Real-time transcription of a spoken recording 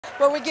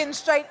where we're getting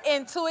straight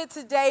into it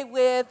today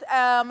with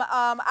our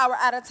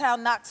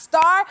out-of-town Knock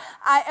Star.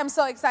 I am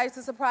so excited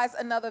to surprise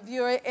another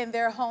viewer in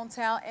their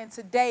hometown, and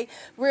today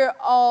we're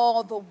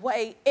all the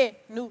way in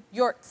New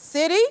York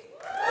City.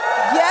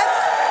 Yes.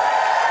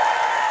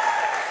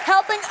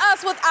 Helping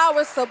us with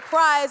our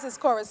surprise is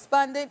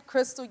correspondent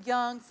Crystal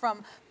Young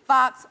from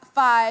Fox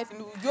 5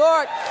 New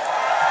York.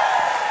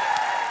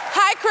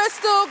 Hi,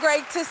 Crystal.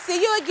 Great to see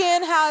you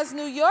again. How's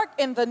New York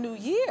in the new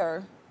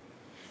year?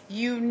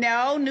 You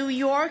know, New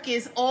York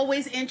is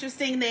always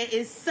interesting. There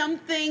is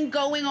something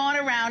going on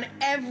around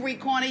every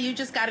corner. You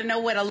just got to know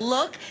where to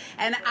look.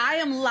 And I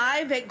am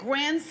live at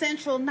Grand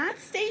Central, not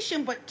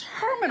station, but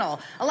terminal.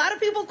 A lot of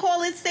people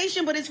call it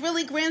station, but it's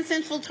really Grand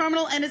Central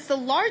Terminal, and it's the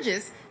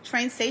largest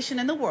train station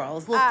in the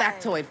world. A little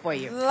factoid for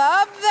you.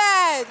 Love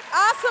that.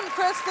 Awesome,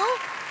 Crystal.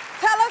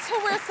 Tell us who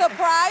we're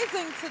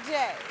surprising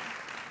today.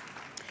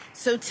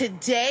 So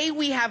today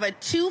we have a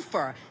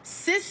twofer.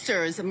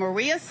 Sisters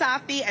Maria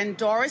Safi and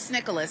Doris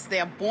Nicholas.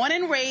 They're born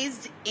and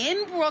raised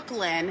in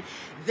Brooklyn.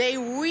 They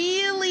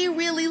really,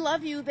 really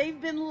love you. They've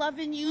been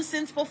loving you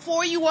since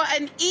before you were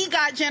an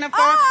EGOT,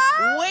 Jennifer.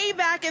 Way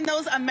back in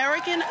those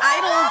American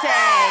Idol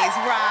days,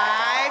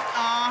 right?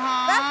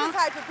 That's the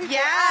type of people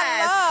yes.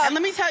 I love. And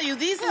let me tell you,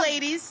 these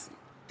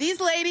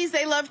ladies,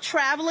 they love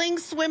traveling,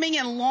 swimming,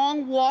 and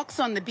long walks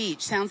on the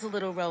beach. Sounds a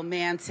little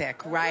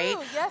romantic, right?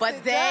 Ooh, yes,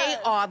 but they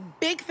are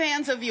big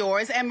fans of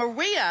yours. And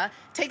Maria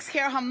takes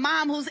care of her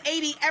mom, who's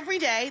 80, every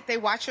day. They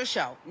watch her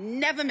show.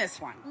 Never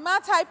miss one. My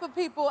type of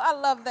people. I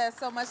love that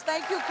so much.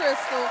 Thank you,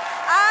 Crystal.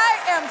 I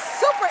am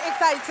super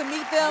excited to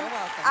meet them. You're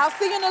welcome. I'll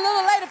see you in a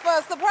little later for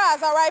a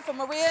surprise, all right, for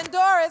Maria and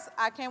Doris.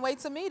 I can't wait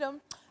to meet them.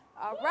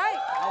 All right.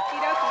 Okie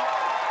dokie.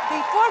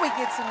 Before we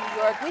get to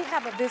New York, we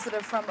have a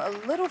visitor from a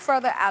little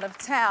further out of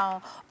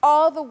town,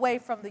 all the way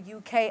from the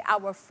UK.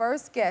 Our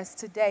first guest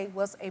today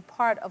was a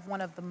part of one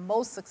of the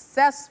most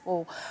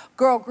successful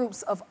girl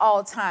groups of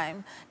all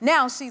time.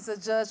 Now she's a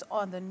judge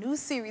on the new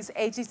series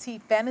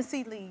AGT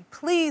Fantasy League.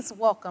 Please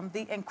welcome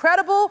the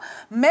incredible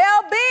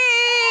Mel B.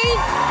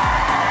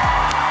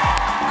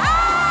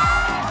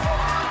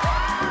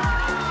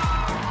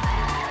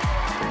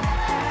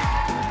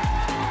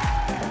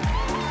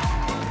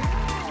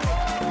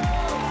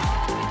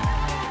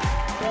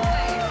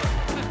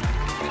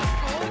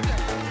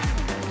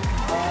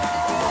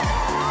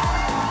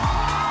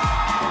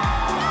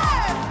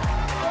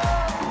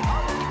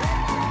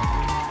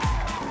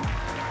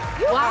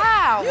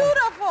 Wow.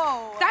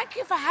 Beautiful. Thank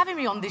you for having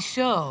me on this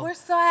show. We're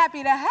so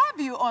happy to have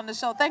you on the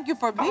show. Thank you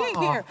for being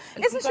here.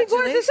 Isn't she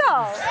gorgeous, Congratulations.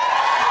 y'all?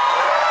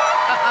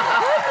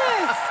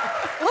 Goodness.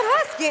 Well,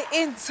 let's get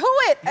into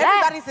it. Yes.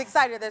 Everybody's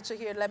excited that you're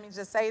here. Let me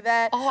just say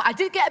that. Oh, I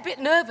did get a bit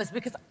nervous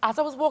because as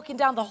I was walking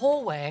down the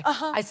hallway,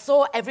 I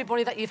saw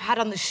everybody that you've had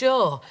on the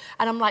show.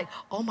 And I'm like,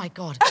 oh my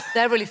God,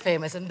 they're really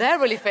famous and they're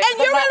really famous. And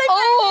you're like,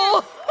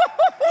 really famous.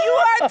 You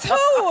are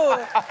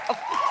too.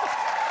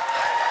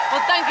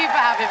 Well, thank you for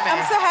having me.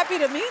 I'm so happy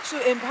to meet you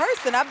in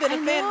person. I've been a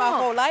fan my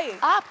whole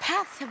life. Our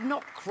paths have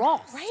not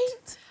crossed.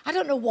 Right? I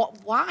don't know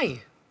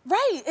why.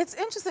 Right. It's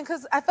interesting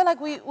because I feel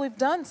like we've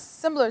done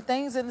similar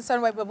things in a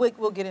certain way, but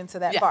we'll get into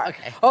that part.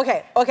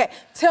 Okay.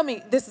 Tell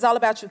me, this is all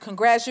about you.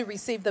 Congrats, you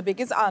received the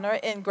biggest honor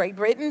in Great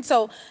Britain.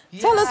 So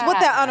tell us what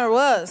that honor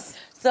was.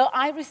 So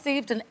I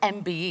received an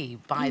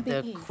MBE by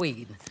the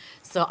Queen.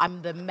 So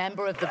I'm the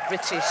member of the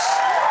British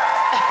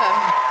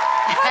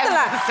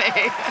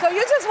Embassy. So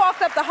you just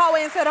walked up the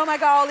hallway and said, oh my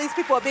God, all these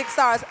people are big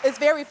stars. It's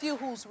very few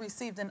who's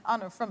received an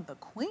honor from the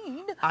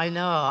Queen. I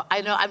know.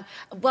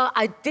 Well,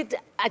 I did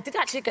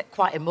actually get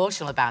quite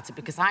emotional about it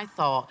because I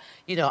thought,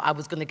 you know, I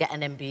was going to get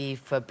an MBE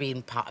for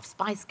being part of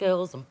Spice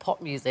Girls and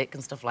pop music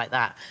and stuff like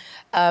that.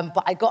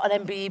 But I got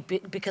an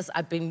MBE because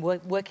I've been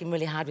working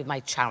really hard with my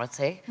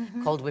charity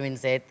called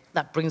Women's Aid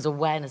that brings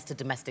awareness to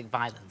domestic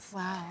violence.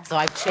 Wow. So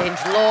I've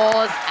changed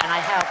laws and I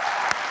help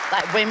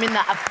like women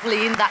that are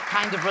fleeing that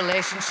kind of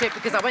relationship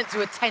because I went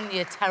through a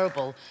 10-year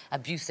terrible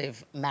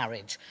abusive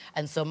marriage.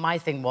 And so my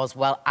thing was,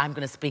 well, I'm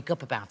going to speak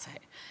up about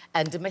it.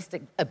 And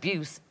domestic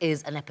abuse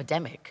is an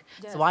epidemic.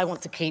 Yes. So I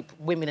want to keep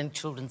women and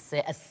children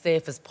as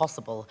safe as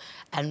possible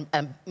and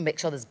make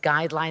sure there's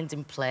guidelines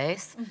in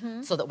place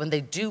so that when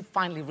they do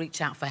finally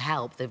reach out for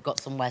help, they've got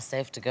somewhere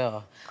safe to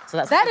go. So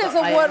that is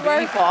a word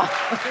right for.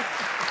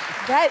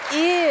 That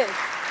is.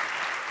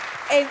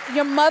 And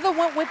your mother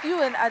went with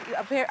you, and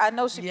I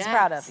know she was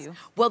proud of you.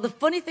 Well, the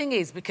funny thing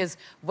is, because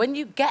when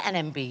you get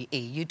an MBE,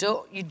 you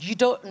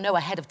don't know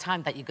ahead of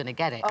time that you're going to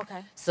get it.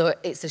 Okay. So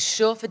it's a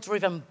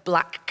chauffeur-driven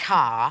black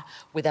car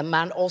with a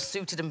man all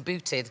suited and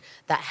booted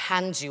that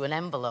hands you an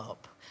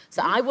envelope.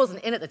 So I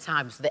wasn't in at the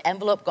time, so the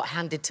envelope got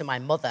handed to my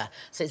mother.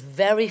 So it's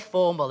very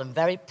formal and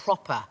very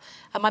proper.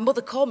 And my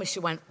mother called me, she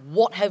went,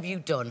 what have you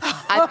done?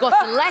 I've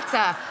got a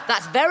letter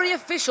that's very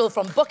official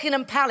from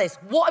Buckingham Palace.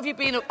 What have you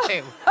been up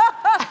to?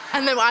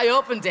 And then I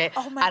opened it,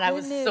 and I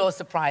was so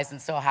surprised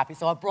and so happy.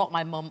 So I brought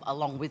my mum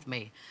along with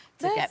me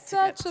to That's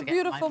such a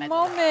beautiful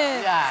moment.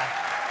 Yeah.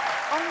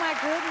 Oh, my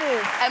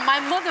goodness. And my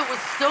mother was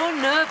so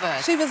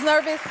nervous. She was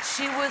nervous?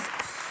 She was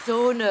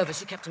so nervous.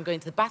 She kept on going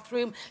to the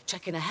bathroom,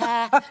 checking her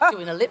hair,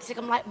 doing her lipstick.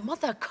 I'm like,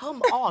 Mother,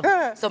 come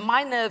on. So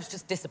my nerves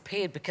just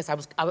disappeared because I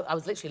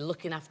was literally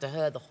looking after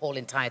her the whole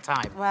entire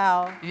time.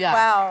 Wow. Yeah.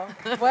 Wow.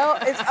 Well,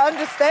 it's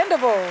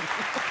understandable.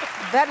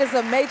 That is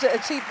a major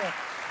achievement.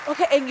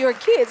 Okay, and your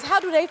kids, how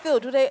do they feel?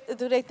 Do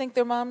they think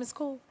their mom is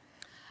cool?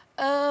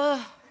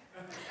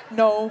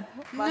 No,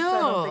 my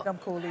son don't think I'm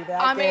cool either.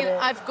 I mean, it.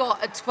 I've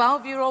got a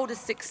 12-year-old, a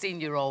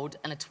 16-year-old,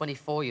 and a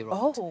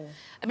 24-year-old. Oh.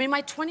 I mean,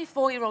 my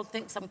 24-year-old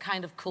thinks I'm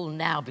kind of cool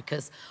now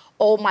because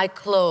all my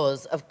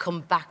clothes have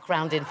come back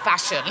round in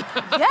fashion.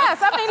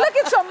 Yes, I mean, look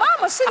at your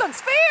mama. She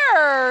looks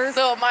fierce.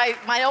 So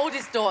my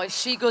oldest daughter,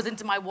 she goes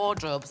into my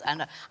wardrobes,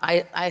 and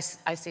I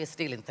see her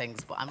stealing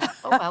things, but I'm like,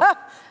 oh, well,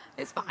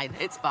 it's fine,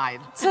 it's fine.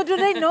 So do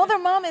they know their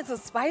mom is a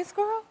Spice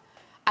Girl?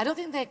 I don't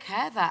think they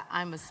care that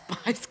I'm a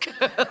Spice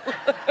Girl.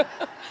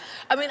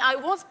 I mean, I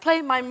was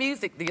playing my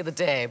music the other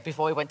day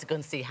before we went to go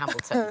and see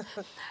Hamilton.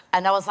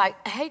 And I was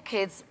like, hey,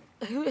 kids,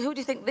 who do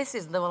you think this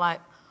is? And they were like,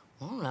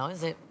 I don't know,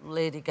 is it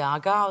Lady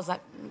Gaga? I was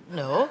like,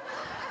 no.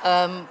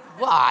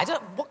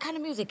 What kind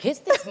of music is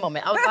this,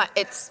 Mummy? I was like,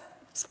 it's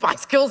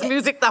Spice Girls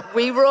music that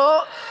we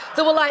wrote.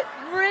 They were like,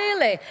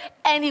 really?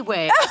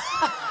 Anyway.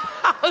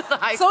 I was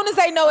like, as soon as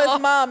they know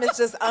his mom is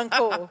just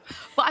uncool.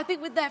 But I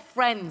think with their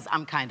friends,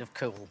 I'm kind of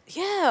cool.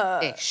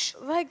 Yeah. Ish.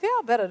 Like,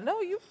 y'all better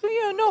know you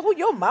don't know who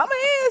your mama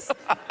is.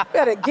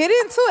 Better get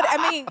into it.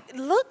 I mean,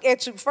 look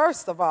at you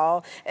first of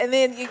all, and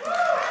then you.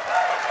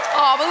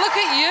 Oh, but look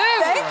at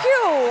you. Thank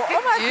you.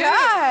 Oh my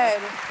God.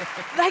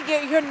 Like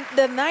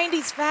the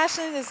 90s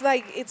fashion is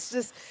like, it's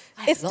just,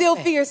 it's still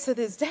fierce to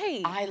this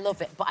day. I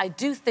love it, but I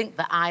do think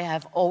that I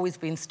have always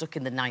been stuck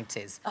in the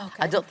 90s. Okay.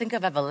 I don't think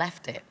I've ever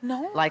left it.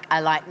 No? Like, I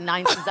like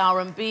 90s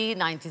R&B,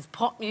 90s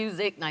pop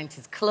music,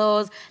 90s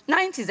clothes,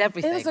 90s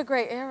everything. It was a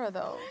great era,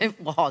 though. It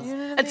was. You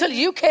know what I Until mean?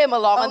 you came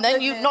along, Oh, and then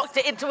goodness. you knocked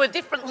it into a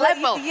different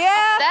level.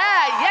 Yeah.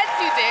 There, yes,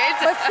 you did.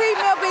 But see,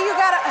 Milby, you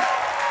gotta,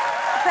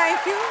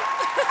 thank you.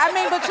 I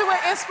mean, but you were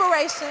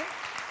inspiration.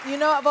 You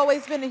know, I've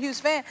always been a huge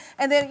fan.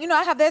 And then, you know,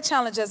 I have that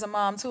challenge as a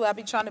mom, too. I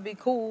be trying to be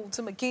cool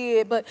to my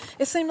kid, but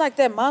it seemed like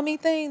that mommy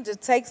thing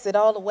just takes it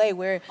all away,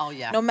 where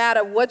no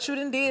matter what you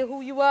done did,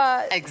 who you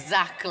are.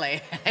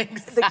 Exactly.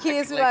 The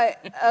kids are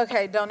like,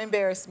 okay, don't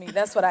embarrass me.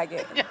 That's what I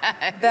get.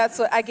 Yeah. That's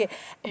what I get.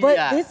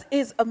 But this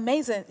is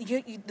amazing.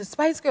 The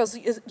Spice Girls,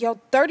 your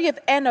 30th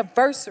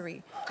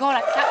anniversary.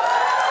 God,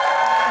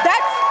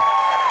 that's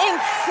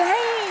insane.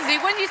 See,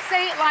 when you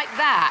say it like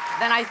that,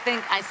 then I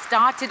think I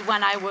started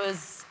when I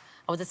was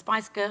a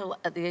Spice Girl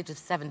at the age of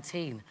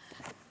 17.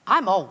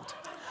 I'm old.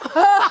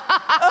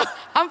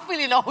 I'm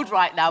feeling old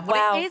right now,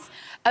 but it is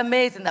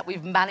amazing that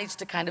we've managed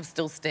to kind of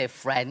still stay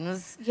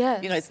friends.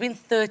 Yes. You know, it's been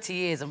 30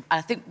 years, and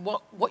I think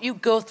what you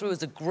go through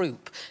as a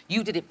group,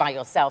 you did it by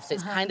yourself, so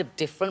it's kind of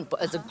different,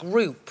 but as a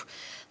group,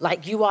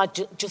 like, you are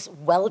just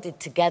welded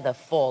together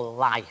for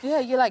life. Yeah,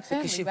 you're like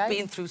family, because you've right?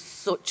 been through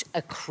such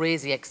a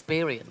crazy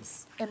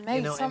experience. And made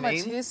you know so what I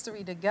much mean?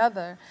 history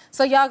together.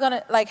 So y'all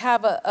gonna like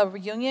have a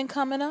reunion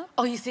coming up?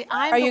 Oh, you see,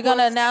 Are you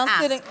gonna announce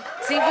it?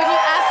 See, when you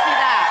ask me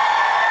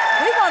that,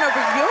 We want a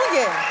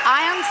reunion.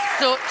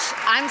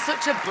 I'm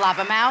such a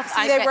blabbermouth.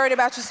 See, they're worried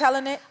about you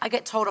telling it? I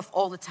get told off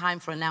all the time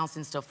for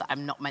announcing stuff that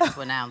I'm not meant to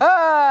announce.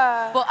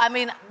 But I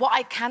mean, what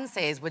I can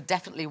say is we're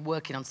definitely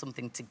working on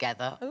something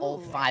together, all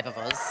 5 of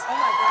us. Oh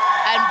my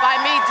God. And by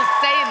me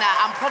just saying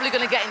that, I'm probably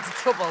going to get into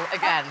trouble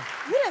again.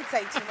 You didn't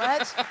say too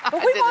much,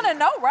 but we want to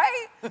know,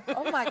 right?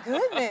 Oh my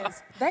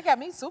goodness, that got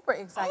me super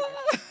excited.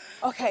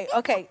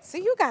 Okay.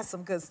 See, you got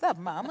some good stuff,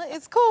 Mama.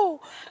 It's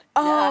cool.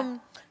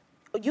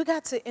 You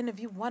got to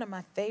interview one of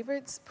my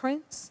favorites,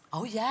 Prince.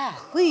 Oh, yeah.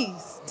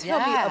 Please, tell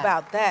me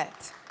about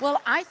that.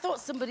 Well, I thought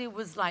somebody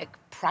was, like,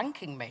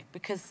 pranking me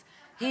because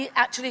he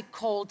actually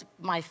called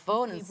my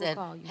phone and said,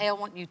 hey, I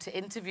want you to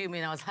interview me.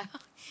 And I was like, oh,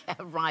 yeah,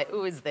 right,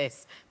 who is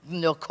this?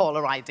 No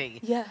caller ID.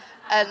 Yeah.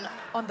 And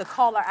on the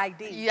caller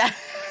ID. Yeah.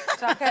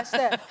 Did y'all catch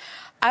that?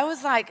 I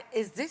was like,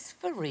 is this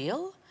for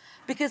real?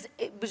 Because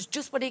it was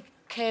just when he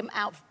came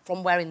out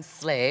from wearing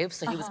slaves,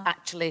 so he was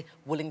actually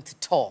willing to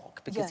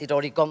talk because he'd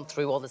already gone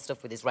through all the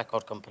stuff with his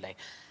record company.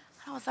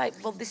 And I was like,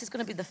 well, this is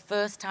going to be the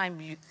first time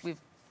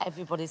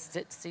everybody's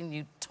seen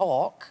you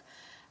talk,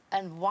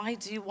 and why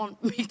do you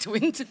want me to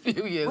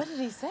interview you? What did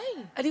he say?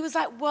 And he was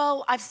like,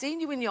 well, I've seen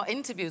you in your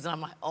interviews. And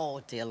I'm like,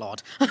 oh, dear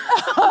Lord.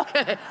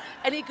 Okay.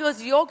 And he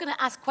goes, you're going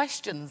to ask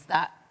questions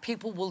that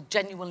people will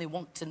genuinely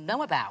want to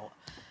know about.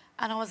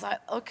 And I was like,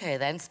 okay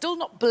then, still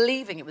not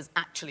believing it was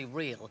actually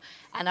real.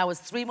 And I was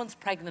 3 months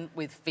pregnant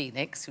with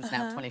Phoenix, who's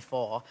now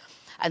 24.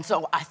 And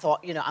so I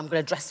thought, you know, I'm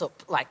going to dress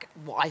up like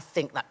what I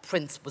think that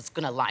Prince was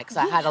going to like.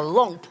 So I had a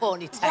long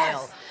ponytail.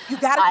 Yes. You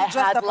got to be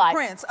dressed up like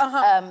Prince.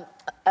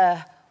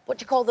 what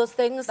do you call those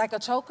things? Like a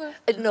choker?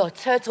 No,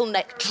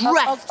 turtleneck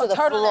dress to the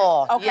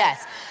floor. Okay.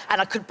 Yes.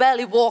 And I could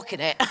barely walk in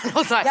it. And I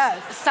was like,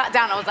 yes. sat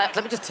down, I was like,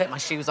 let me just take my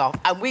shoes off.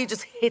 And we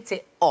just hit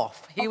it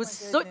off. He was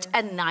such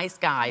a nice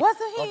guy.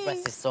 Wasn't he? God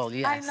bless his soul,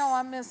 yes. I know,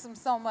 I miss him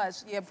so much.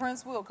 Yeah,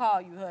 Prince will call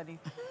you, honey,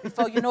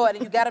 before you know it.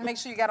 And you got to make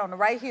sure you got on the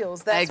right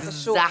heels, that's for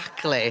sure.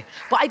 Exactly.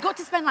 But I got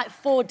to spend like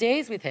 4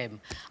 days with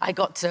him. I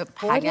got to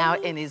hang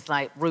out in his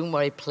like room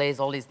where he plays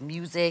all his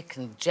music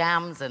and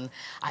jams, and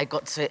I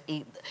got to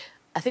eat.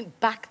 I think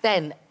back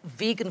then,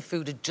 vegan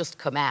food had just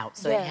come out,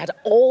 so he had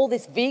all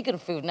this vegan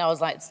food, and I was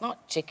like, it's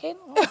not chicken?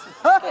 Oh, it's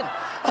chicken.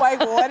 Wait,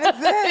 what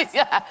is this?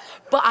 Yeah,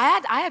 but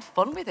I had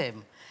fun with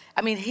him.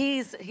 I mean,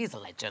 he's a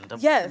legend.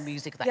 The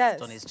music that he's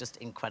done is just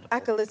incredible. I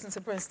could listen to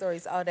Prince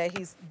stories all day.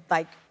 He's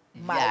like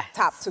my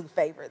top 2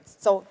 favorites.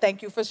 So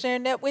thank you for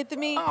sharing that with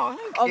me. Oh,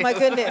 thank you. Oh my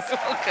goodness. You're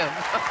welcome.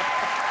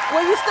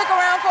 Will you stick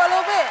around for a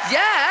little bit?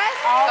 Yes.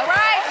 All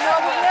right.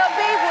 You're with Mel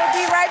B. We'll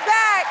be right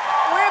back.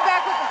 We're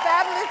back with the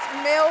fabulous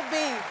Mel B.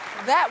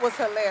 That was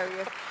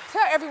hilarious.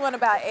 Tell everyone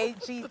about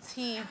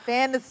AGT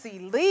Fantasy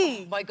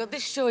League. Oh my God,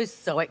 this show is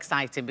so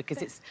exciting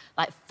because it's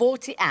like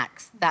 40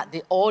 acts that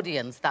the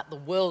audience, that the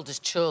world has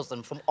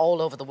chosen from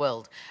all over the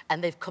world,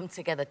 and they've come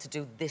together to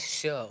do this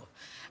show.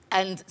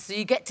 And so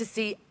you get to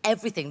see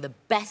everything, the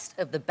best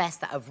of the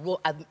best that have won.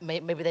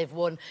 Maybe they've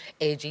won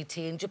AGT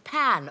in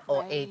Japan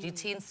or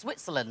AGT in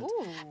Switzerland.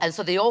 Ooh. And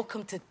so they all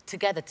come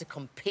together to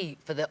compete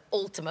for the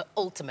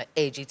ultimate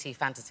AGT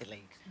Fantasy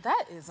League.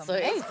 That is amazing. So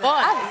it's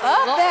fun. I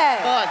love that.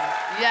 Fun.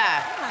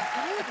 Yeah. Oh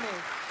my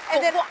goodness.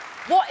 And then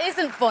what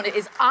isn't fun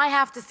is I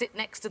have to sit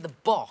next to the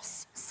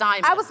boss,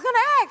 Simon. I was going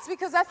to ask,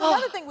 because that's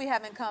another thing we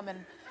have in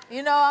common.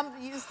 You know, I'm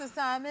used to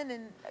Simon,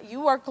 and you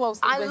work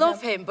closely with him. I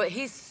love him, but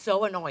he's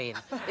so annoying.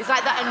 It's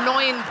like that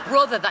annoying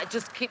brother that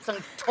just keeps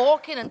on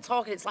talking and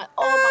talking. It's like,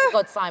 oh my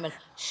God, Simon,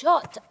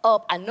 shut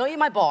up. I know you're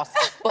my boss,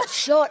 but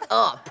shut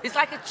up. He's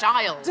like a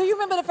child. Do you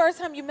remember the first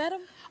time you met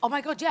him? Oh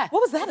my God, yeah.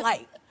 What was that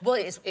like? Well,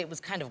 it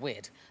was kind of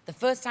weird. The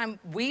first time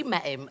we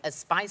met him as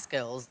Spice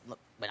Girls,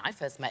 when I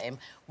first met him,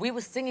 we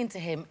were singing to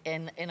him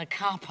in a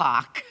car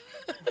park.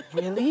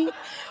 Really?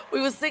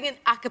 We were singing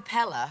a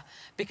cappella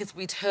because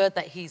we'd heard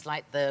that he's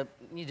like the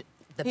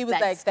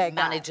best like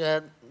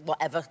manager,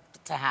 whatever,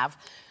 to have.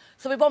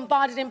 So we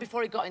bombarded him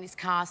before he got in his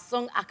car,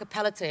 sung a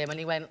cappella to him, and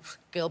he went,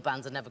 girl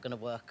bands are never going to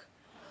work.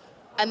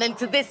 And then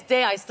to this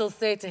day, I still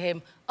say to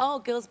him, oh,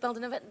 girls bands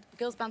are never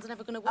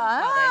going to work.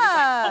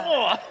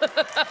 Ah. Like,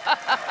 oh.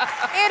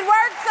 It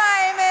worked,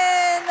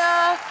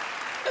 Simon.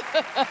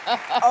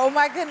 Oh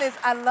my goodness,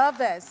 I love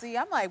that. See,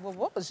 I'm like, well,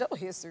 what was your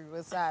history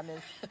with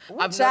Simon?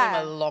 I've known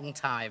him a long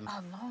time.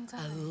 A long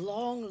time. A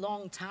long,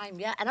 long time,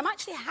 yeah. And I'm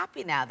actually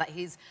happy now that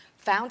he's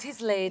found his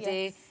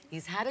lady,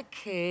 he's had a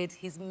kid,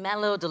 he's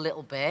mellowed a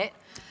little bit.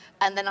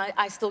 And then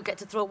I still get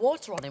to throw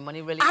water on him when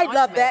he really wants I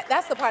love me. that.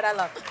 That's the part I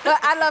love. But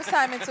I love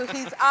Simon, too.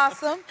 He's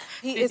awesome.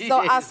 He is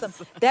so awesome.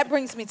 That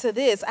brings me to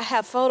this. I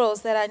have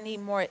photos that I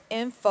need more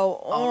info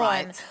on. All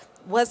right.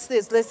 What's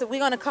this? Listen, we're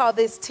going to call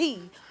this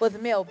Tea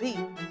with Mel B.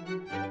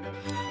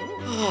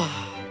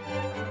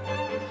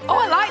 Oh,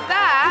 I like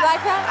that. You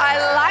like that? I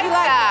like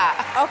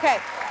that. Okay,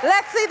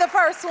 let's see the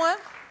first one.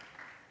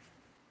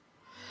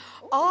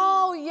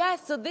 Oh,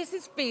 yes. So this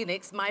is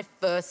Phoenix, my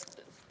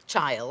first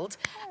child.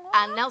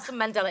 And Nelson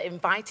Mandela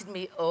invited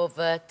me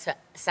over to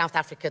South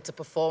Africa to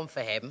perform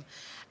for him.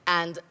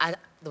 And there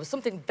was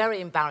something very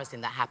embarrassing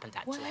that happened,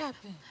 actually. What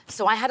happened?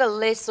 So I had a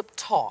lace-up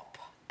top,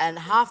 and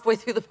halfway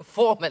through the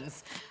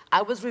performance,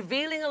 I was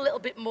revealing a little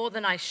bit more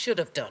than I should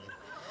have done.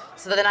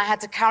 So then I had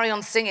to carry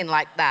on singing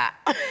like that.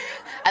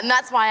 And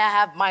that's why I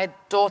have my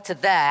daughter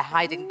there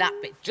hiding that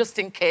bit, just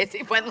in case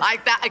it went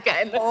like that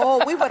again.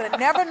 Oh, we would have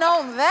never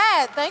known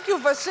that. Thank you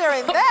for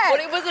sharing that.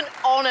 But it was an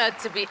honor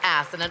to be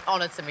asked and an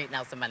honor to meet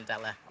Nelson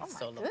Mandela.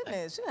 Oh, my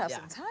goodness. You have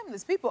some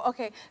timeless people.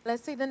 Okay,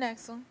 let's see the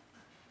next one.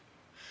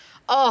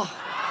 Oh.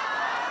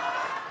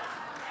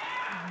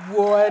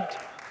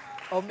 What?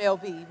 Oh, Mel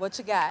B, what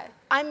you got?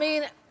 I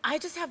mean, I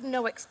just have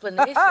no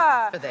explanation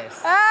for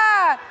this.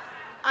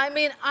 I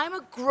mean, I'm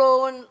a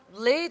grown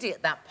lady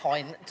at that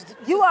point.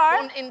 You are?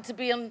 Wanting to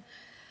be on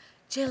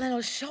Jay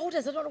Leno's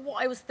shoulders. I don't know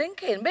what I was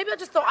thinking. Maybe I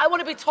just thought I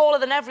want to be taller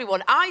than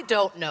everyone. I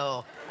don't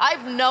know.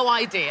 I've no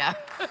idea.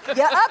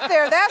 You're up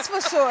there, that's for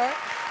sure.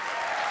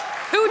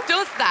 Who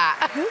does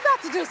that? You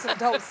got to do some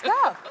dope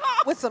stuff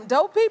with some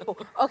dope people.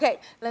 Okay,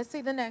 let's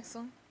see the next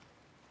one.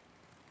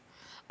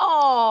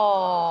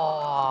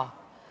 Oh.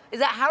 Is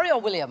that Harry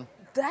or William?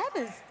 That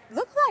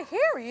looks like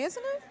Harry,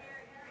 isn't it?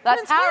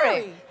 That's Prince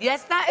Harry.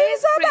 Yes, that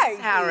is Prince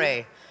baby.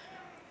 Harry.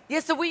 Yeah,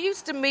 so we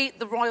used to meet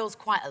the royals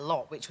quite a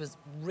lot, which was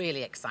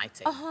really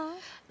exciting.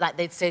 Like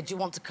they'd say, do you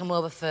want to come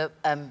over for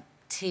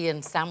tea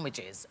and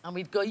sandwiches? And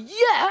we'd go,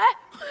 yeah.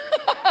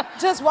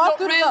 Just walk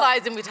through the door. Not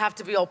realising we'd have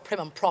to be all prim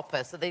and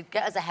proper, so they'd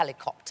get us a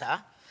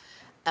helicopter.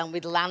 and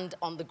we'd land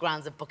on the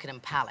grounds of Buckingham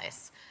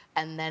Palace.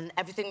 And then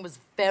everything was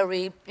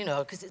very, you know,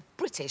 because it's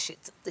British,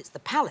 it's the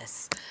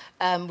palace.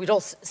 We'd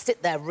all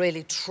sit there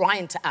really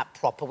trying to act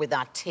proper with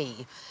our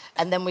tea.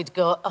 And then we'd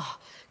go, oh,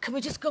 can we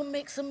just go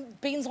make some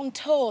beans on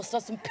toast or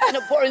some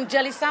peanut butter and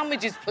jelly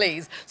sandwiches,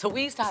 please? So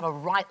we used to have a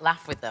right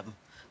laugh with them.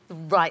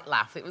 Right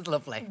laugh. It was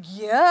lovely.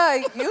 Yeah,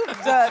 you've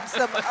done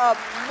some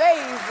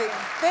amazing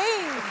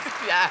things.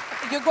 Yeah.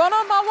 You're going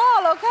on my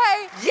wall,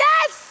 okay?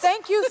 Yes!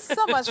 Thank you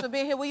so much for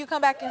being here. Will you come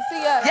back and see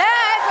us?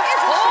 Yes,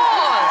 of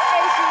course!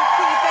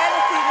 AGT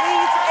Fantasy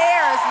Leads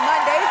airs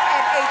Mondays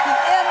at 8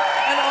 p.m.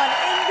 and on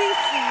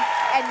NBC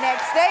and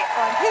next day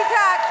on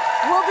Peacock.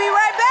 We'll be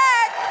right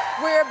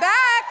back. We're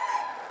back.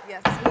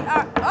 Yes, we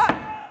are. Oh,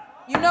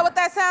 you know what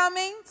that sound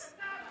means?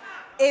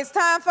 It's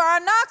time for our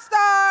Knock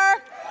Star.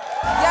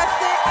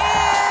 Yes, it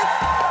is.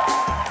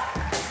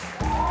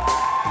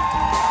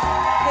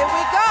 Here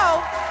we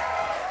go.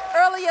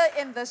 Earlier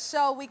in the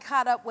show, we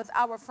caught up with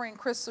our friend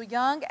Crystal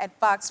Young at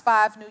Fox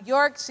 5 New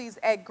York. She's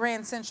at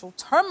Grand Central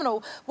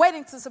Terminal,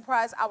 waiting to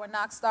surprise our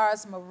Knock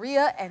Stars,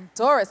 Maria and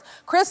Doris.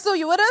 Crystal,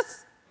 you with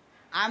us?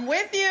 I'm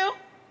with you.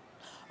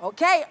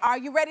 Okay, are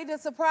you ready to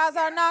surprise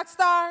our Knock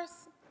Stars?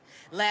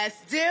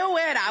 Let's do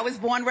it. I was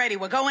born ready.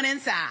 We're going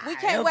inside. We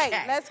can't wait.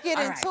 Let's get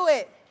into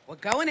it. We're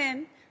going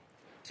in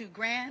to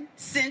Grand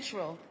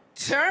Central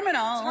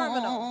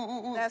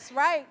Terminal. That's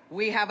right.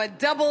 We have a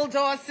double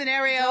door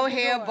scenario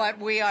here, but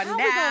we are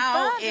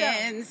now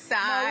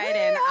inside,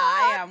 and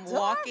I am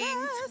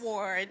walking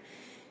toward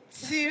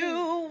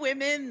two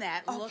women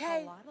that look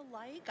a lot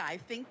alike. I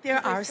think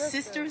they're our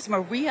sisters,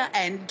 Maria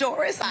and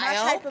Doris. I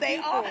hope they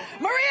are.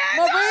 Maria and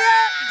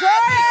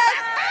Doris!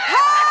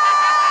 Hi!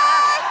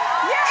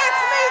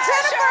 It's me,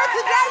 Jennifer.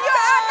 Today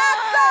you're our Knock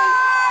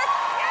Stars.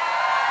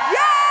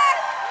 Yes!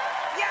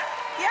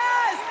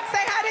 Yes!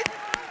 Say hi to...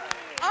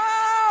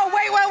 Oh,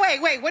 wait.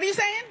 What are you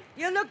saying?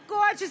 You look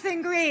gorgeous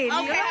in green.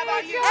 Okay, how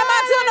about you? Am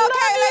I doing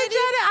okay, ladies?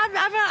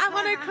 I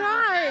want to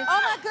cry.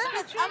 Oh, my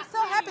goodness. I'm so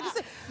happy to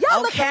see.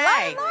 Y'all look a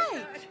lot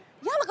alike.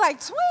 Y'all look like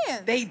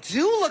twins. They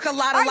do look a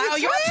lot alike. Are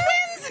you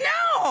twins?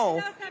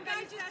 No.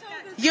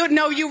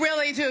 You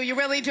really do. You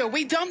really do.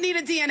 We don't need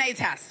a DNA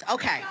test.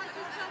 Okay.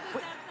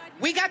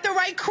 We got the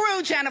right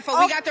crew, Jennifer.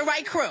 We got the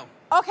right crew.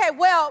 Okay,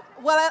 well,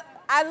 I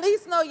at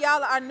least know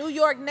y'all are New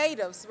York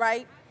natives,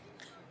 right?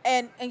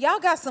 And y'all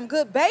got some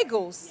good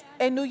bagels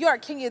in New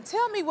York. Can you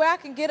tell me where I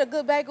can get a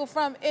good bagel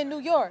from in New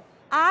York?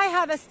 I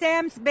have a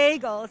Sam's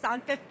Bagels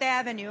on Fifth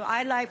Avenue.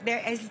 I like their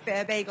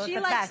bagels. She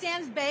the likes best.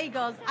 Sam's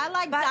Bagels. I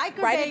like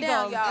Diker Write Bagels. it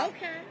down, y'all.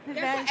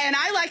 Okay. And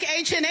I like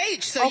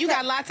H&H, so you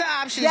got lots of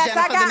options, Yes, Jennifer,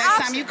 I got the next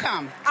options. time you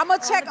come. I'm going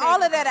to check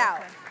all of that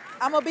out.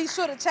 I'm going to be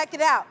sure to check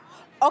it out.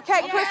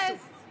 Okay, Crystal,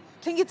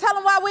 can you tell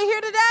them why we're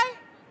here today?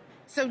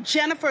 So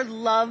Jennifer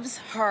loves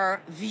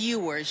her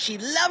viewers. She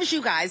loves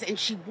you guys, and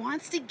she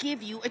wants to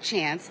give you a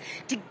chance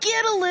to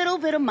get a little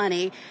bit of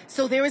money.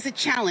 So there is a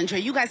challenge. Are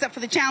you guys up for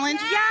the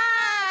challenge?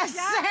 Yes!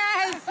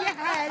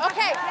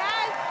 Okay.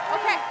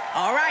 Okay.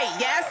 All right.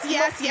 Yes,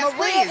 Maria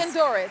please. and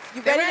Doris,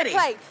 you They're ready to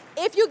play?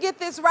 If you get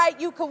this right,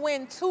 you can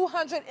win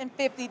 $250.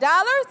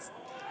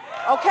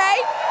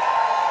 Okay?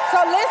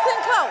 So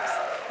listen close.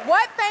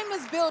 What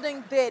famous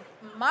building did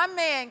my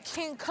man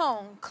King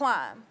Kong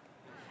climb?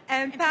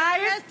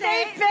 Empire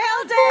State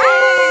Building!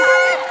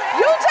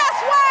 You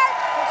just won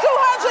 $250!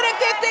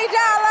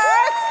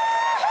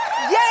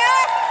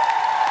 Yes!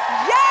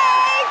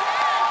 Yay!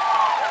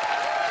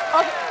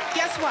 Okay.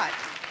 Guess what?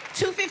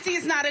 $250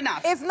 is not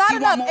enough. It's not Do you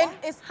enough. want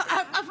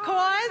more? Of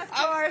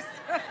course.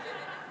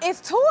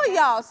 It's two of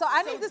y'all, so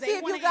I need to see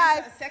if you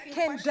guys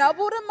can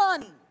double the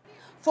money.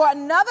 For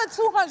another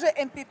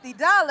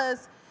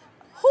 $250,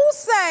 who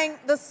sang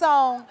the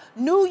song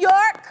New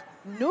York,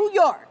 New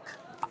York?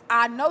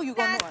 I know you're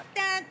going to know it.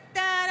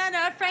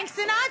 Frank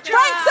Sinatra.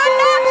 Frank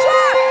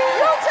Sinatra!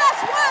 You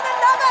just won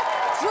another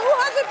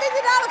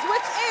 $250,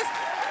 which is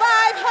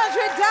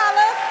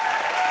 $500.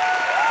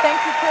 Thank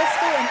you,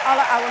 Crystal, and all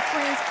of our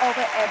friends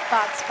over at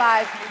Fox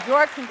 5 New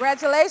York.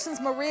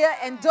 Congratulations, Maria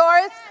and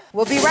Doris.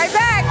 We'll be right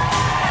back.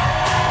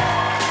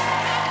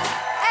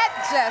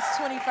 Just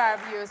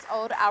 25 years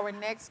old, our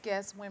next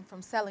guest went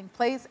from selling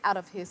plates out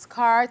of his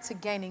car to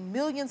gaining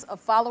millions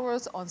of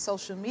followers on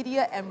social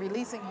media and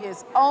releasing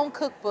his own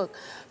cookbook.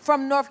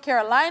 From North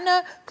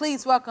Carolina,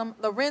 please welcome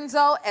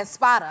Lorenzo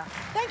Espada.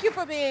 Thank you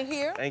for being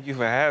here. Thank you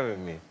for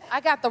having me.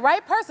 I got the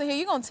right person here.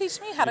 You're going to teach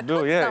me how to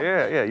cook something.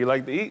 Yeah. You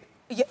like to eat?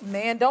 Yeah,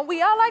 man, don't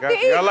we all like to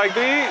eat? Y'all like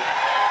to eat?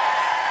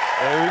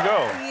 There we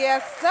go.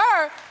 Yes,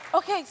 sir.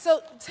 Okay,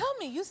 so tell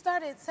me, you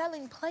started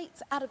selling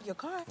plates out of your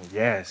car?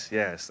 Yes.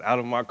 Out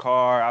of my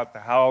car, out the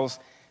house.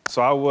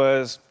 So I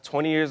was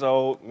 20 years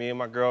old, me and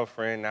my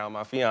girlfriend, now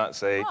my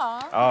fiance.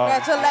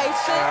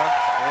 Congratulations.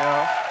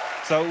 Yeah.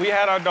 So we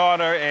had our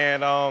daughter,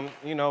 and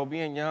you know,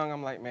 being young,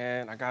 I'm like,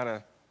 man, I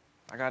gotta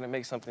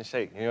make something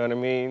shake. You know what I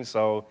mean?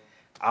 So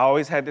I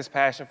always had this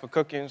passion for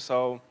cooking.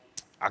 So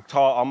I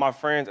called all my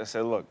friends. I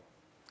said, look,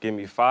 give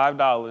me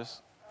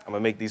 $5. I'm gonna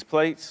make these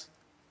plates.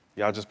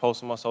 Y'all just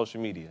post them on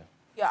social media.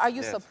 Yeah, are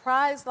you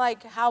surprised,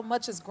 like, how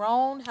much it's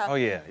grown? Oh,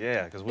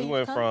 yeah, because we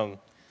went from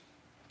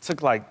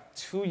took like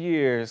 2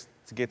 years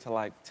to get to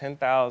like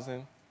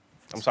 10,000.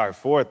 I'm sorry,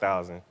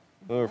 4,000.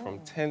 We went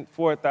from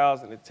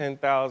 4,000 to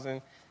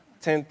 10,000,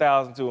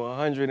 10,000 to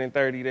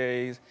 130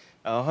 days,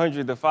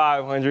 100 to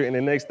 500 in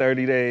the next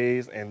 30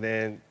 days, and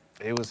then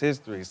it was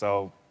history.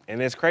 So,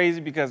 and it's crazy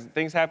because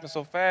things happen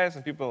so fast,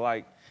 and people are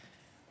like,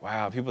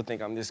 wow, people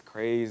think I'm this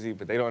crazy,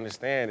 but they don't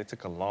understand. It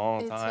took a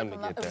long time to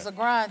get there. It was a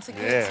grind to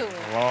get to it.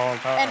 A long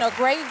time. And a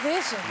great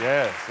vision.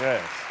 Yes,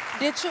 yes.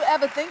 Did you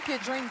ever think your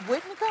dream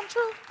wouldn't come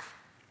true?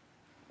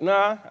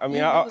 Nah, I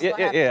mean, I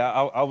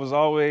I was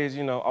always,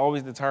 you know,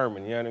 always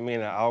determined, you know what I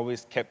mean? I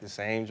always kept the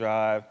same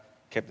drive,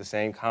 kept the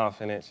same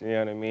confidence, you know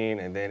what I mean?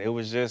 And then it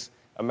was just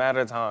a matter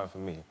of time for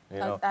me, you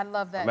know? I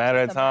love that. A matter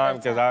of time,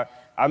 because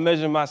I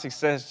measure my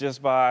success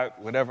just by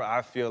whatever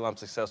I feel I'm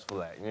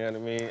successful at, you know what I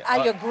mean?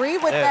 I agree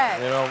with that.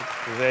 You know,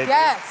 'cause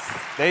Yes.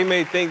 they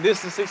may think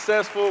this is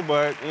successful,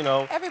 but, you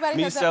know, Everybody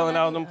me has their selling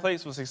own out them idea.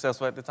 plates was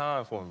successful at the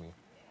time for me.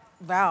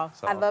 Wow,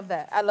 So- I love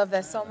that. I love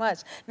that so much.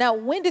 Now,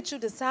 when did you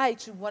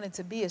decide you wanted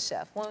to be a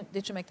chef? When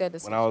did you make that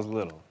decision? When I was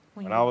little.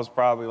 When I was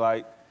probably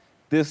like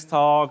this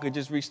tall, could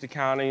just reach the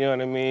counter, you know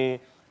what I mean?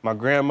 My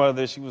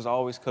grandmother, she was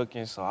always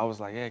cooking, so I was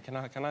like, yeah, can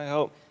I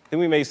help? Then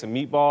we made some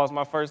meatballs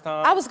my first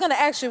time. I was gonna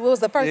ask you what was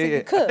the first thing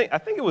you cooked. I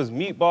think it was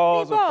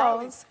meatballs. Or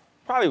Meatballs.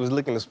 probably was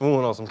licking the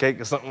spoon on some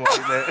cake or something like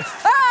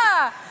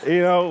that.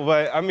 You know,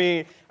 but I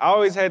mean, I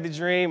always had the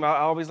dream. I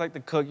always liked to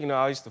cook. You know,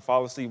 I used to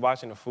fall asleep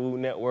watching the Food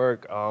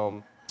Network.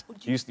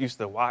 Used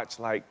to watch,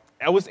 like,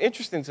 it was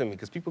interesting to me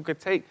because people could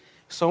take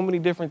so many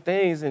different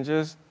things and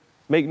just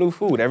make new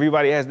food.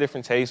 Everybody has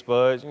different taste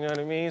buds, you know what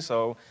I mean?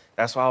 So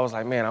that's why I was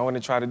like, man, I want to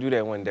try to do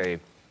that one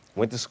day.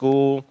 Went to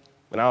school,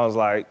 and I was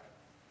like,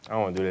 I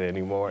don't want to do that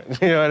anymore.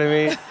 You know what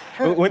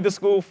I mean? Went to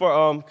school for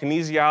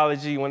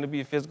kinesiology, wanted to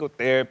be a physical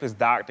therapist,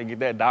 doctor, get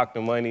that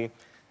doctor money,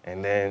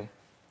 and then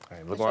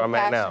hey, look where I'm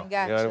at now. You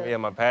know what I mean? Yeah,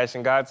 my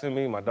passion got to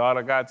me, my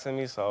daughter got to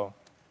me, so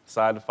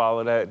decided to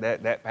follow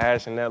that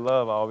passion, that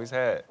love I always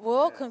had.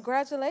 Well,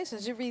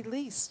 congratulations. You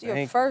released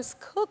your first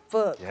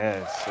cookbook.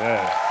 Yes,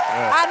 yes.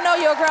 I know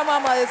your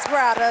grandmama is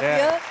proud of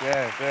you.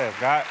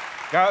 Yes.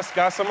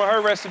 Got some of her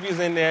recipes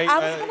in there. I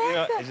was gonna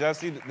ask that. As y'all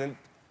see, the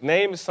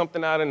name is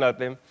something out of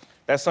nothing.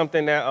 That's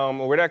something that,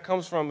 where that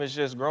comes from is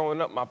just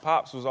growing up, my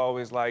pops was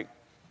always like,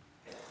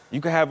 you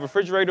can have a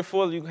refrigerator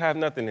full, you can have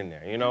nothing in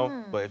there, you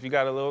know? But if you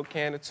got a little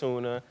can of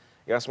tuna,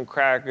 you got some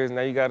crackers,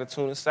 now you got a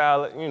tuna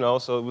salad, you know?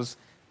 So it was,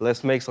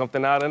 let's make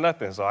something out of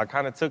nothing. So I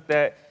kind of took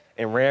that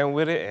and ran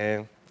with it,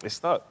 and it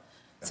stuck.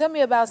 Tell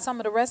me about some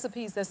of the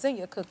recipes that's in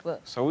your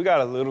cookbook. So we got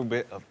a little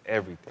bit of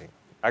everything.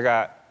 I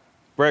got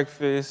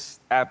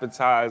breakfast,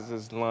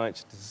 appetizers,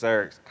 lunch,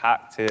 desserts,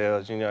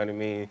 cocktails, you know what I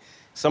mean?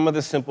 Some of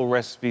the simple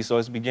recipes, so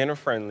it's beginner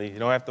friendly. You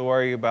don't have to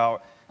worry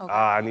about,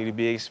 I need to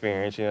be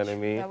experienced, you know what I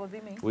mean? That would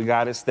be me. We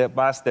got it step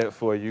by step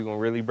for you. We're gonna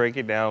really break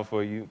it down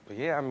for you. But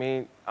yeah, I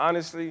mean,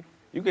 honestly,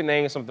 you can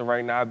name something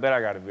right now. I bet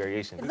I got a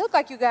variation. It looked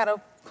like you got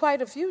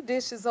quite a few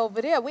dishes over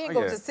there. We ain't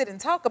gonna just sit and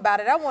talk about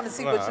it. I want to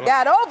see what you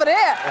got over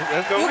there.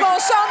 Let's go you eat. gonna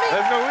show me?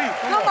 Let's go eat.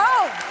 Come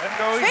on. Let's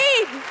go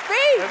eat.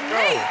 Feed Let's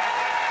me. go.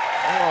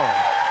 Come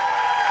on.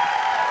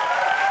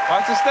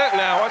 Watch your step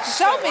now. Watch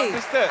your Show step. me. Watch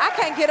your step. I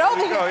can't get over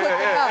here quick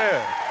enough.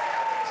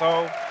 Yeah.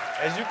 So,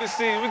 as you can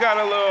see, we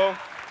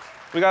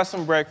got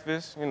some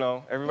breakfast, you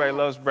know. Everybody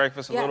loves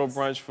breakfast, a little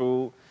brunch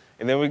food.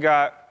 And then we're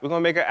gonna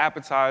make an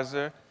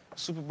appetizer.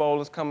 Super Bowl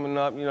is coming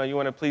up, you know, you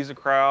wanna please the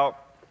crowd,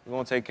 we're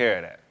gonna take care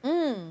of that.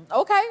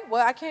 Okay,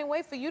 well, I can't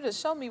wait for you to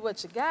show me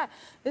what you got.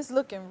 It's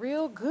looking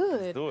real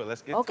good. Let's do it,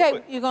 let's get to Okay,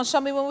 it. you're gonna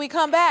show me when we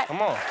come back?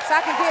 Come on. So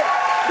I can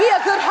be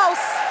a good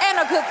host and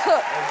a good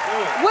cook. Let's do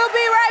it. We'll be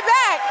right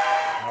back.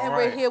 All And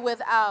right. we're here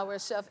with our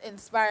chef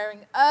inspiring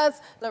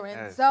us,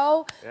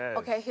 Lorenzo. Yes.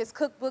 Okay, his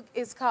cookbook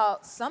is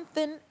called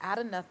Something Out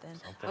of Nothing.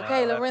 Something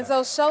Okay, Out of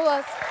Lorenzo, show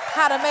us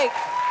how to make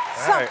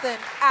something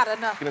out of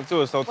nothing. Get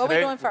into it. So what today,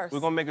 we doing first? we're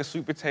gonna make a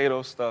sweet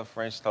potato stuffed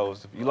French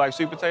toast. You like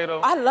sweet potato?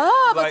 I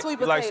love a sweet You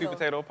potato. like sweet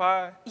potato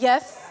pie?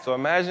 Yes. So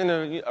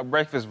imagine a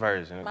breakfast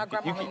version. My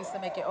grandma used to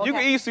make it. You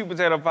can eat sweet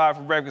potato pie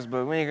for breakfast,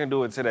 but we ain't gonna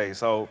do it today.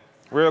 So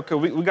real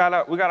quick, we got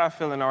our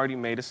filling already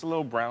made. It's a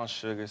little brown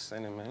sugar,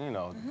 cinnamon, you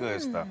know,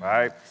 good stuff, all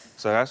right?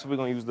 So that's what we're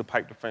gonna use to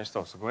pipe the French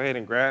toast. So go ahead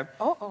and grab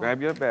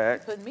your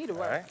bag. Putting me to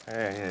work. All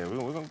right? Yeah,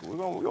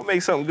 we're gonna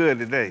make something good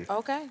today.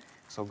 Okay.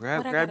 So What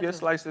I grab gotta your do?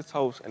 slice of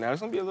toast, and now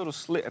there's gonna be a little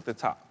slit at the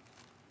top.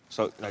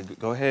 So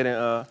go ahead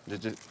and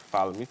just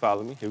follow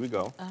me. Here we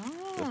go.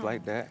 Just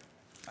like that.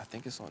 I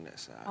think it's on that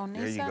side. On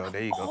there this you side? go.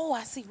 There you go. Oh,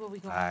 I see where we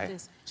going All right. with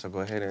this. So go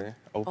ahead and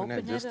open that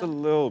Open it just up. a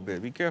little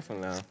bit. Be careful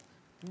now.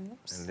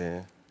 Oops. And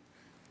then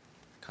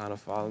kind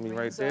of follow me right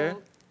Lorenzo, there.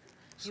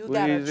 You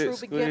got a Squeeze it, true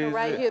beginner squeeze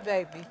right it. here,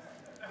 baby.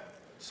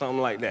 Something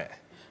like that.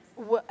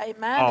 Well, hey,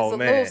 mine Oh is a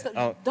man. little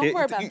stuff. Don't Here,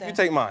 worry about that. You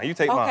take mine. You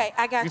take mine. Okay,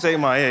 I got You you. take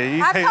mine.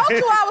 Yeah. I told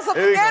you I was a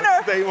Here we go. beginner.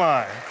 You take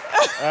mine.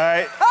 All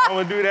right. I'm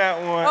gonna do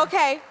that one.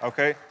 Okay.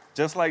 Okay.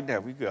 Just like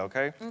that. We good.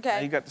 Okay. Okay. Now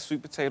you got the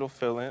sweet potato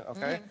filling.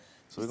 Okay.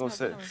 So we're gonna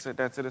set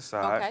that to the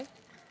side. Okay.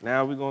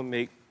 Now we're gonna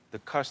make the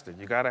custard.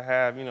 You gotta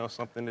have, you know,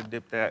 something to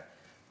dip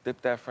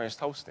that French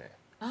toast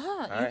in.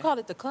 You call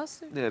it the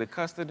custard? Yeah, the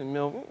custard, the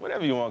milk,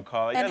 whatever you want to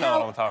call it. And you know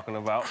what I'm talking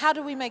about. How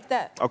do we make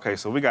that? Okay,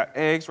 so we got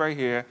eggs right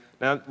here.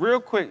 Now, real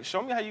quick,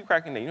 show me how you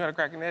crack an egg. You know how to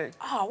crack an egg?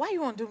 Oh, why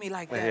you want to do me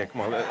like that? Yeah,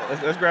 come on.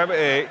 Let's grab an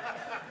egg.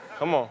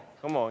 Come on.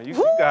 You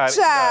got it.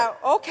 Child.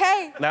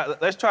 Okay. Now,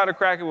 let's try to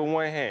crack it with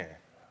one hand.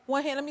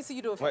 One hand, let me see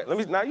you do it first.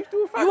 Wait, now you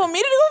do it first. You want me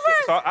to do it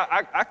first? So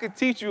I could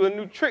teach you a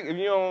new trick if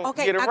you don't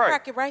get it right. Okay, I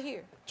crack it right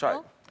here. Try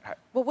it.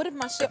 But what if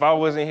my shit... If I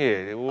wasn't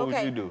here, then what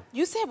would you do?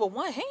 You said with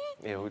one hand?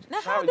 Yeah,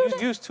 now how do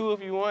that? Use two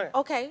if you want.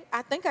 Okay,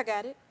 I think I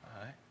got it.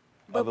 All right.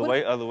 But other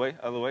way. The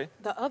other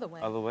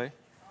way. Other way.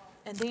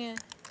 And then...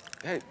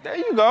 Hey, there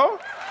you go.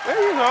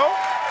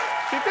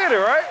 She did it,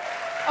 right?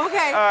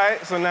 Okay. All right,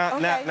 so now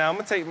I'm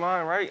gonna take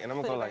mine, right? And I'm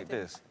gonna go like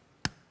this.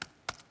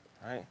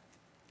 All right.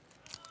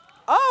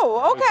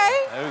 Oh,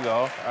 okay. There we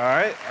go. All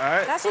right.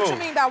 That's cool. what you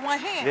mean by one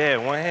hand. Yeah,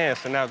 one hand.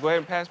 So now go ahead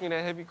and pass me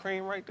that heavy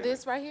cream right there.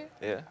 This right here?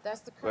 Yeah.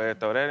 That's the cream. Go ahead,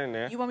 throw that in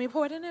there. You want me to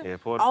pour it in there? Yeah,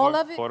 pour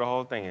of it? Pour the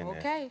whole thing in there.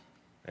 Okay.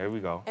 There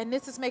we go. And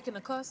this is making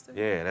a custard?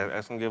 Yeah,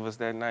 that's gonna give us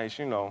that nice,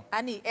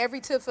 I need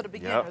every tip for the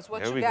beginners.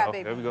 What you got,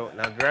 baby? There we go.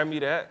 Now grab me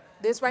that.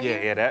 This right here?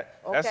 Yeah,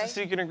 that. Okay. That's the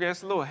secret ingredient.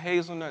 That's a little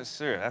hazelnut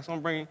syrup. That's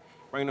gonna bring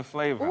the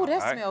flavor. Ooh,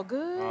 that right? smell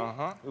good.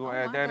 We're gonna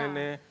add that in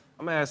there.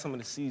 I'm gonna add some of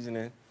the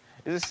seasoning.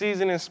 It's a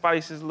seasoning,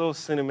 spices, a little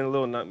cinnamon, a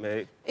little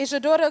nutmeg. Is your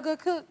daughter a good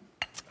cook?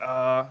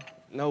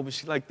 No, but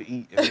she like to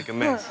eat and make a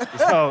mess.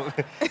 So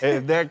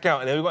if that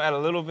counts, then we're gonna add a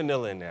little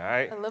vanilla in there, all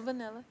right? A little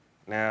vanilla.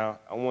 Now,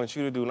 I want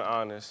you to do the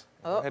honors.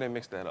 Go ahead and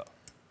mix that up.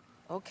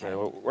 Okay. Yeah,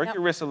 work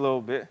your wrist a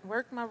little bit.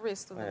 Work my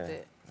wrist a little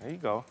bit. There you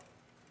go.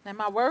 Am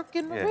I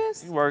working the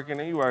wrist? You working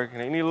it.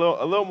 You need a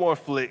little more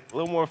flick. A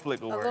little more flick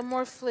will work. A little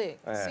more flick.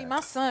 Yeah. See, my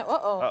son,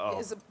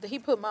 he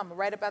put mama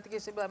right up out the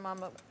kitchen. Be like,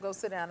 mama, go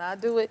sit down. I'll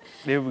do it.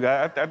 There we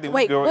go. I think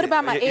Wait, what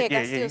about my egg?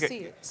 I still see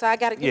it. So I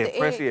got to get the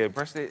egg.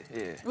 Press it.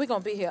 Yeah. We're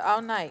going to be here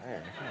all night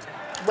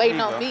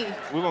waiting on me.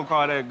 We're going to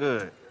call that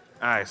good.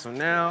 All right, so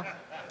now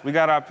we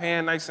got our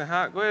pan nice and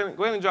hot. Go ahead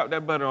and drop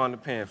that butter on the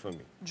pan for me.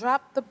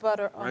 Drop the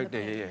butter on right the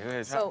there, pan. Yeah. Go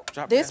ahead, so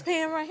drop this that.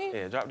 pan right here?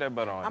 Yeah, drop that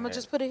butter on I'm going to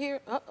just put it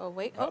here.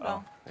 Wait, hold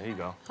on. There you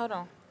go. Hold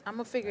on. I'm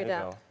going to figure it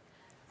out. Go.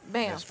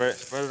 Bam. Yeah, spread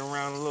it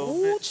around a little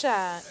Ooh, bit.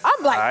 child.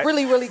 I'm like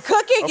really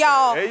cooking,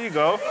 y'all. There you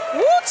go.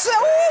 Ooh,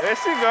 child. There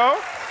she go.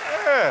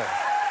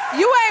 Yeah.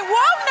 You ain't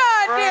want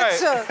none,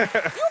 did you?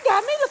 You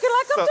got me looking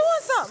like I'm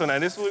doing something. So now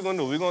this is what we're going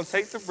to do. We're going to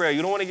take the bread.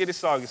 You don't want to get it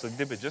soggy, so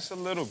dip it just a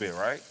little bit,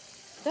 right?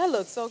 That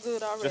looks so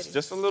good already.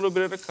 Just a little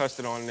bit of the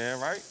custard on there,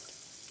 right?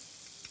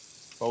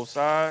 Both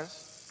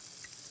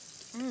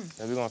sides.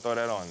 And we're going to throw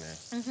that on there.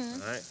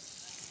 All right?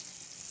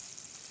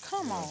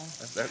 Come on.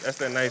 That's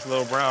that nice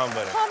little brown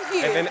butter. Come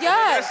here, and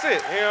yes. that's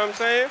it, you know what I'm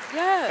saying?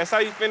 Yes. That's how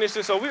you finish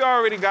it. So we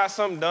already got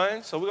something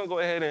done, so we're going to go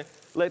ahead and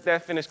let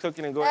that finish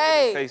cooking and go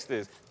ahead and taste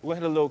this. We're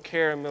going to hit a little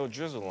caramel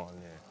drizzle on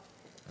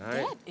there. All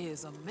right? That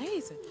is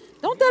amazing.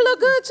 Don't that look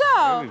good,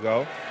 y'all? There we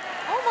go.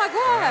 Oh, my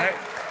God.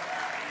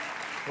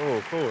 All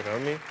right. Cool.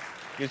 Let me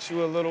get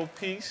you a little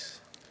piece.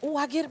 Oh,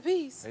 I get a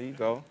piece. There you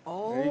go.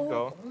 Oh, there you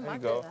go. Oh, there you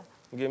go.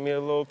 Give me a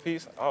little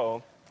piece.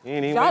 Uh-oh. You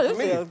ain't even y'all, wait for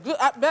me. Good.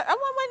 I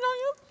wasn't waiting on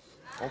you.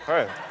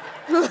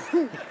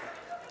 Okay.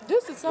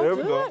 This is so there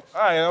good. We go. All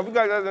right, now we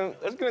got that.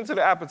 Let's get into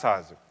the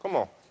appetizer. Come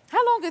on.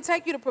 How long did it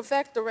take you to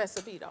perfect the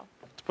recipe, though?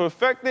 To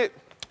perfect it,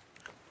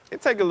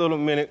 it take a little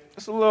minute.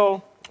 It's a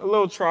little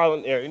trial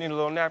and error. You need a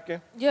little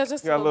napkin? Yeah,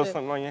 just you got a little bit.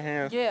 something on your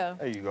hands? Yeah.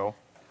 There you go.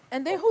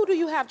 And then who do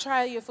you have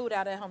try your food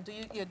out at home? Do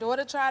your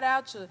daughter try it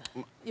out?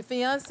 Your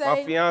fiance?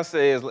 My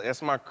fiance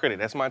that's my critic.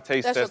 That's my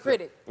taste tester. That's your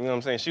critic. You know what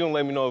I'm saying? She don't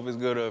let me know if it's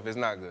good or if it's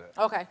not good.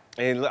 Okay.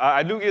 And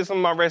I do get some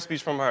of my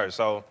recipes from her,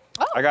 so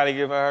I got to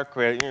give her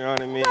credit. You know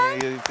what I mean?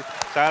 Okay.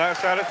 Shout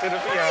out to the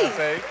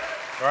fiance,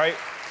 right?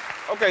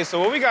 Okay, so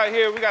what we got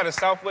here, we got a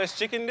Southwest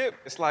chicken dip.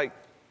 It's like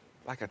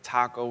a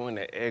taco and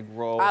an egg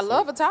roll. I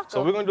love a taco.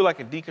 So we're gonna do like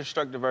a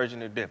deconstructed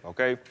version of dip,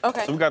 okay?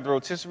 Okay. So we got the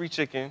rotisserie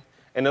chicken,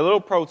 and a little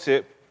pro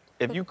tip: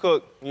 if you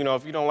cook,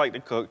 if you don't like to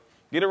cook,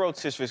 get a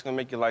rotisserie. It's gonna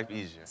make your life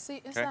easier.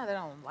 See, it's not that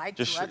I don't like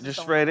just to. I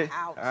just shred don't it. know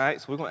how to. All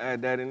right, so we're gonna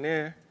add that in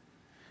there.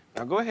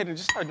 Now go ahead and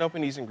just start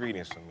dumping these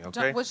ingredients for me,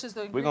 okay? Which is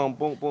the We're gonna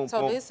boom, boom,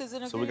 so boom. So this is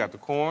an ingredient? So we got the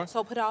corn.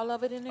 So put all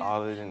of it in there?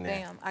 All of it in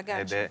there. Bam, I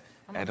got add you. that.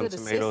 I'm add a them good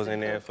tomatoes in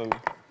there assistant for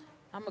me.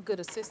 I'm a good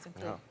assistant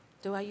cook. Yeah.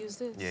 Do I use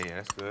this? Yeah,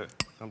 that's good.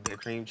 Dump that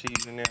cream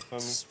cheese in there for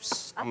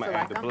me. I'm gonna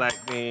feel add the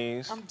black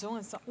beans. I'm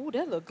doing something. Ooh,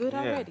 that look good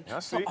already. I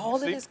So see, all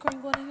of this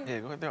cream going in here? Yeah,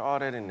 go ahead, all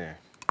that in there.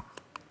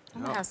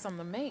 I'm gonna have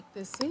something to make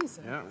this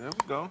season. Yeah, there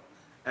we go.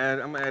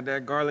 And I'm gonna add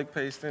that garlic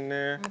paste in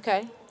there.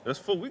 Okay. That's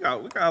full. We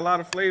got a lot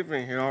of flavor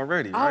in here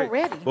already, right?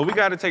 Already? But we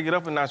gotta take it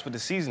up a notch with the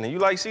seasoning. You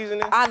like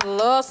seasoning? I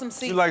love some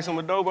seasoning. You like some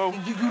adobo?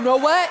 You know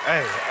what?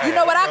 You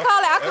know what I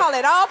call it? I call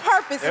it all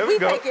purpose. And we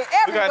take it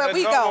everywhere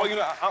we go. You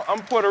know, I'm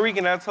Puerto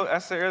Rican. I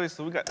said earlier,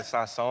 so we got the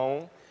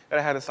sazon.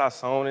 Gotta have the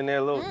sazon in there,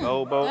 a little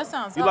adobo. That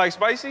sounds You like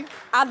spicy?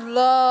 I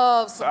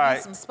love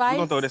some spice. We're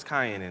gonna throw this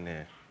cayenne in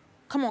there.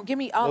 Come on, give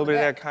me all a of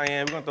little that. bit of that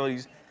cayenne. We're gonna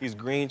throw these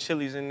green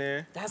chilies in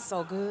there. That's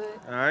so good.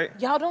 All right.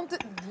 Y'all don't.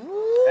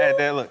 Add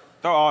that. Look,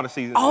 throw all the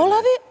seasoning. All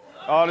of it?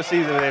 All the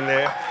seasoning in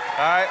there. All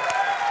right.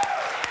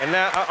 And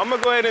now I'm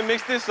gonna go ahead and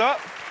mix this up.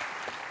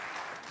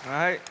 all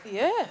right?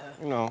 Yeah.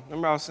 You know,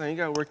 remember I was saying, you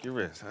gotta work your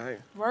wrist, all right?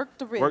 Work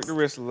the wrist. Work the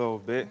wrist a little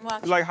bit.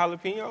 Watch. You like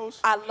jalapenos?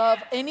 I love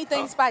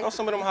anything spicy. Throw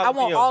some of them jalapenos I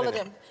want all in of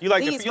there. them. You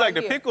like These the, you like right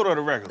the here. pickled or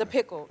the regular? The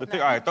pickled. The Now,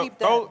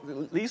 pickle. All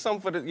right, keep leave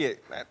some for the, yeah.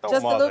 Man, throw Just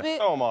them a all little in. bit?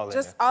 Throw them all in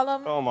Just there. all of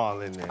them? Throw them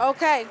all in there.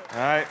 Okay. All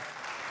right.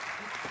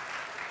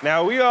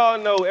 Now, we all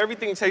know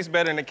everything tastes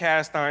better in a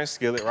cast iron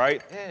skillet,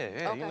 right?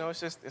 Yeah, Okay. you know,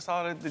 it's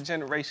all the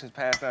generations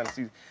passed down.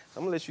 So I'm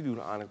gonna let you do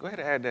the honor. Go ahead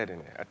and add that in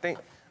there.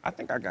 I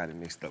think I got it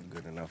mixed up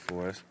good enough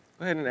for us.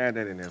 Go ahead and add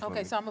that in there for me.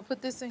 Okay, so I'm gonna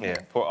put this in Yeah,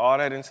 here. pour all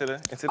that into the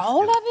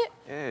All skillet. of it?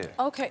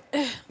 Yeah. Okay.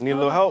 Need a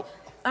little help?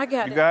 I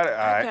got it. You got it? All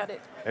right. I got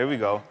it. There we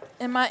go.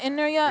 Am I in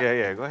there yet?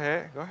 Yeah, go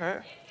ahead.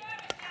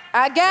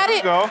 I got There we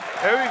it. go.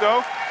 There we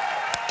go.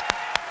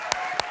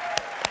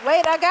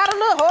 Wait, I got a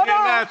little. Hold Getting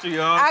on. at you,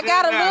 y'all. I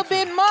got a Getting little at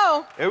you. bit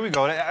more. There we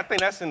go. I think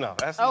that's enough.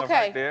 That's enough Okay.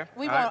 right there.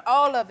 We All want right.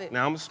 all of it.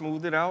 Now I'm gonna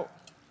smooth it out.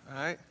 All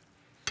right.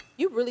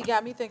 You really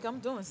got me think I'm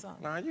doing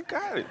something. Nah, you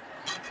got it.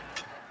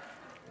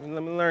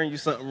 Let me learn you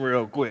something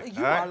real quick.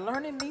 You all right? are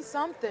learning me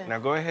something. Now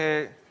go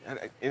ahead.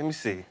 Let me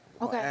see.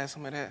 Okay. Add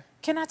some of that.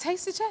 Can I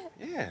taste it yet?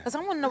 Yeah. Because I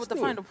want to know Let's what the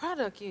do it. final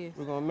product is.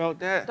 We're gonna melt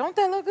that. Don't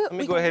that look good? Let me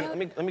We go gonna ahead.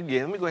 melt Let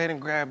me go ahead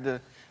and grab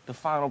the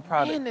final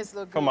product Man, this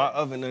look from good. my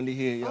oven under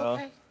here, y'all.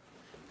 Okay.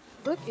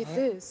 Look at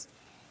this.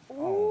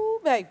 Ooh,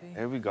 baby.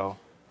 There we go.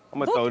 I'm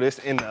gonna Look. throw this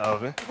in the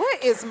oven. Where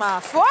is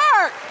my fork?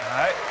 All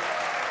right.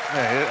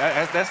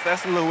 Yeah,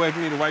 that's a little way for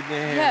me to wipe your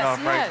hands Yes,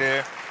 off right yes.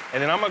 there.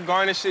 And then I'm gonna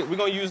garnish it. We're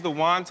gonna use the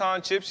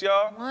wonton chips,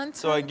 y'all. Wonton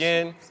So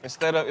again,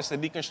 instead of, it's a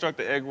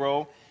deconstructed egg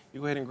roll, you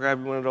go ahead and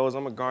grab one of those.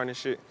 I'm gonna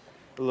garnish it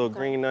with a little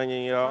green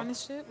onion, y'all.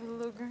 Garnish it with a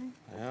little green.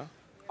 Yeah.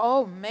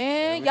 Oh, There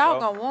man. we Y'all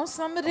go. gonna want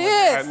some of I'm gonna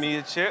grab this. me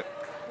a chip.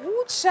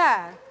 Ooh,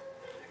 child.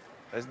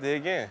 Let's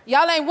dig in.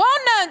 Y'all ain't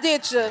want none,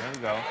 did you? There we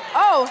go.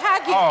 Oh, how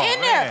get Oh, in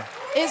man. there?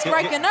 It's Get-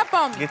 breaking up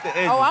on me. get the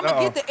edges. Oh, I'm gonna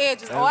Uh-oh. get the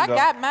edges. There Oh, we I go.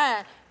 got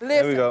mine.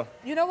 Listen, we go.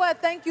 you know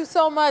what? Thank you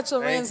so much,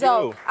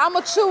 Lorenzo. you. I'm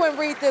gonna chew and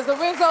read this.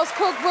 Lorenzo's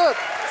cookbook.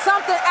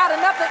 Something Out of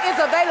Nothing is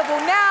available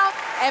now.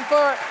 And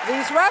for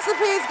these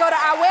recipes, go to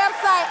our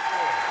website.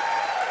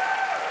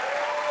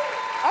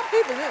 I'm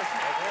keeping this.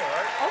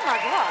 Oh my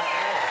God.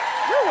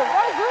 You were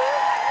right good.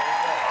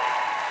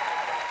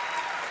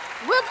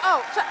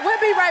 We'll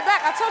be right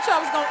back. I told you I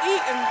was gonna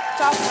eat and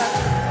talk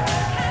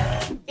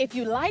about it. If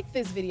you like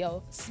this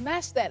video,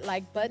 smash that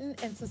like button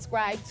and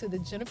subscribe to the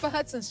Jennifer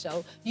Hudson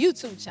Show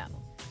YouTube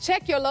channel.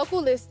 Check your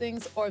local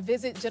listings or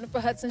visit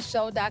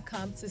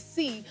jenniferhudsonshow.com to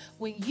see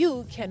when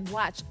you can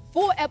watch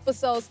full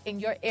episodes in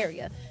your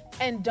area.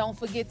 And don't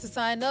forget to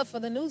sign up for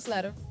the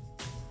newsletter.